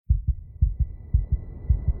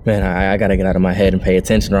Man, I gotta get out of my head and pay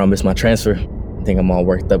attention or I'll miss my transfer. I think I'm all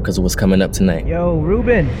worked up because of what's coming up tonight. Yo,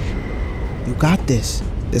 Ruben. You got this.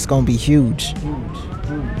 This gonna be huge.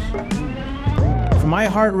 From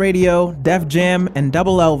iHeartRadio, Def Jam, and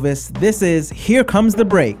Double Elvis, this is Here Comes the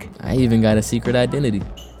Break. I even got a secret identity.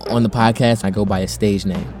 On the podcast, I go by a stage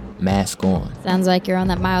name, Mask On. Sounds like you're on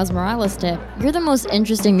that Miles Morales tip. You're the most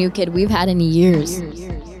interesting new kid we've had in years.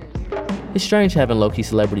 It's strange having low-key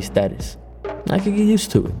celebrity status. I could get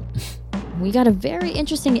used to it. We got a very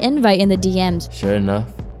interesting invite in the DMs. Sure enough,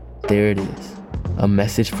 there it is. A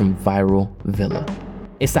message from Viral Villa.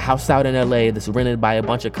 It's a house out in LA that's rented by a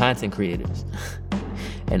bunch of content creators.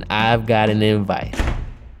 And I've got an invite.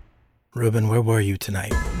 Ruben, where were you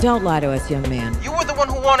tonight? Don't lie to us, young man. You were the one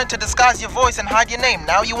who wanted to disguise your voice and hide your name.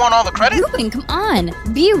 Now you want all the credit? Ruben, come on.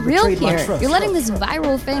 Be real here. You're letting this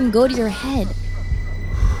viral fame go to your head.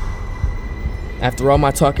 After all my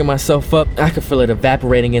talking myself up, I could feel it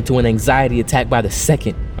evaporating into an anxiety attack by the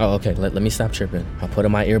second. Oh, okay, let me stop tripping. I'll put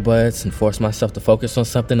in my earbuds and force myself to focus on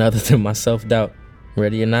something other than my self-doubt.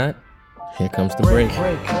 Ready or not, here comes the break.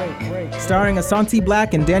 Starring Asante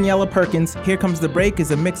Black and Daniela Perkins, Here Comes the Break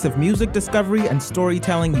is a mix of music discovery and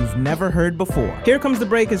storytelling you've never heard before. Here Comes the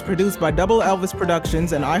Break is produced by Double Elvis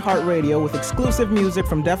Productions and iHeartRadio with exclusive music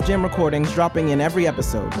from Def Jam Recordings dropping in every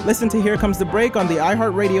episode. Listen to Here Comes the Break on the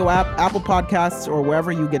iHeartRadio app, Apple Podcasts, or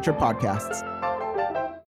wherever you get your podcasts.